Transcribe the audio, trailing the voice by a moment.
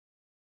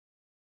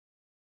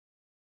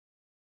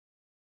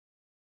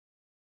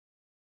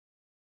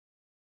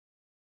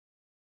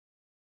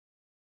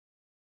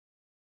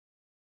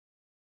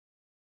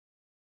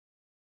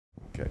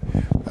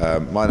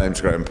Okay. My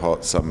name's Graham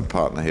Potts. I'm a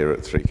partner here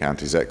at Three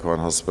Counties Equine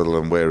Hospital,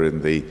 and we're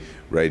in the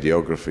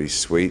radiography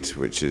suite,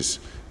 which is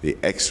the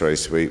X-ray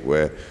suite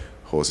where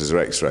horses are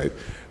X-rayed.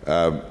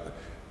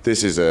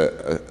 This is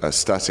a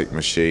static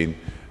machine.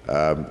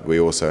 We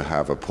also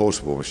have a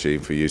portable machine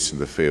for use in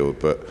the field,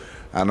 but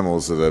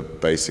animals that are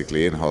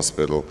basically in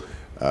hospital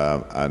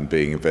and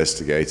being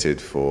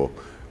investigated for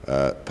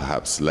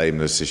perhaps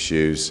lameness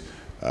issues,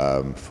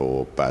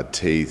 for bad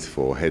teeth,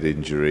 for head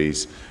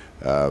injuries,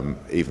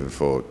 even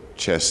for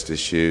chest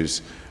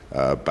issues,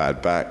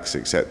 bad backs,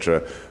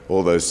 etc.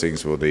 All those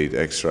things will need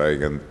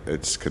X-raying, and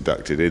it's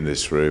conducted in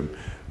this room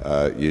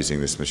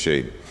using this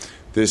machine.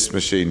 This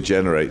machine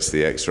generates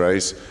the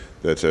X-rays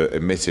that are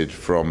emitted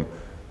from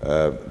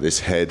this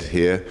head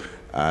here,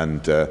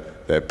 and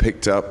they're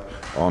picked up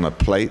on a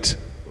plate.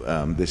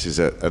 This is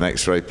an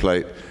X-ray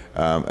plate,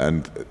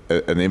 and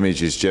an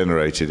image is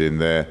generated in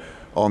there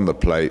on the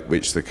plate,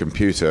 which the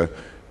computer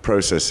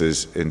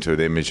processes into an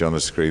image on a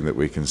screen that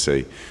we can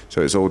see.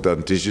 So it's all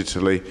done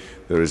digitally.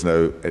 There is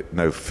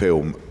no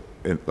film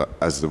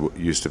as there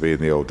used to be in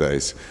the old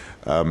days.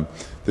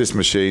 This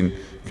machine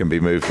can be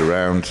moved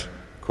around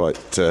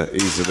quite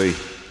easily,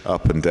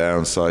 up and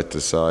down, side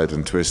to side,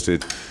 and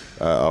twisted.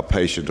 Our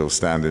patient will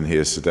stand in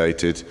here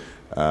sedated,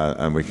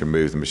 and we can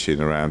move the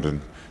machine around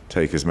and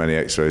take as many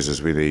X-rays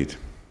as we need.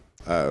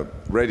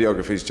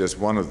 Radiography is just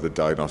one of the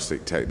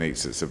diagnostic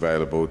techniques that's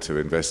available to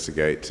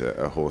investigate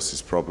a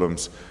horse's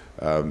problems.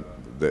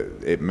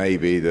 It may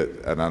be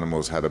that an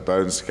animal's had a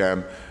bone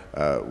scan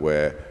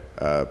where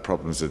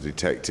problems are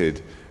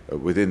detected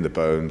within the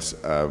bones.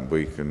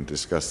 We can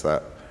discuss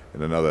that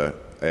in another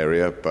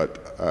area,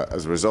 but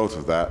as a result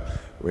of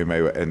that, we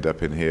may end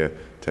up in here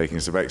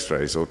taking some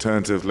X-rays.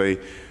 Alternatively,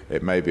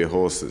 it may be a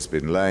horse that's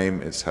been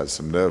lame, it's had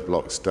some nerve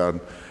blocks done,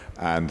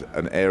 and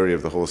an area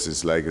of the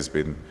horse's leg has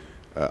been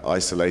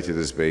isolated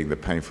as being the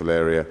painful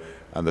area,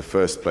 and the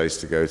first place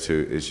to go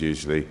to is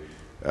usually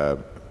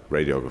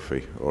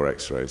radiography or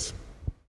X-rays.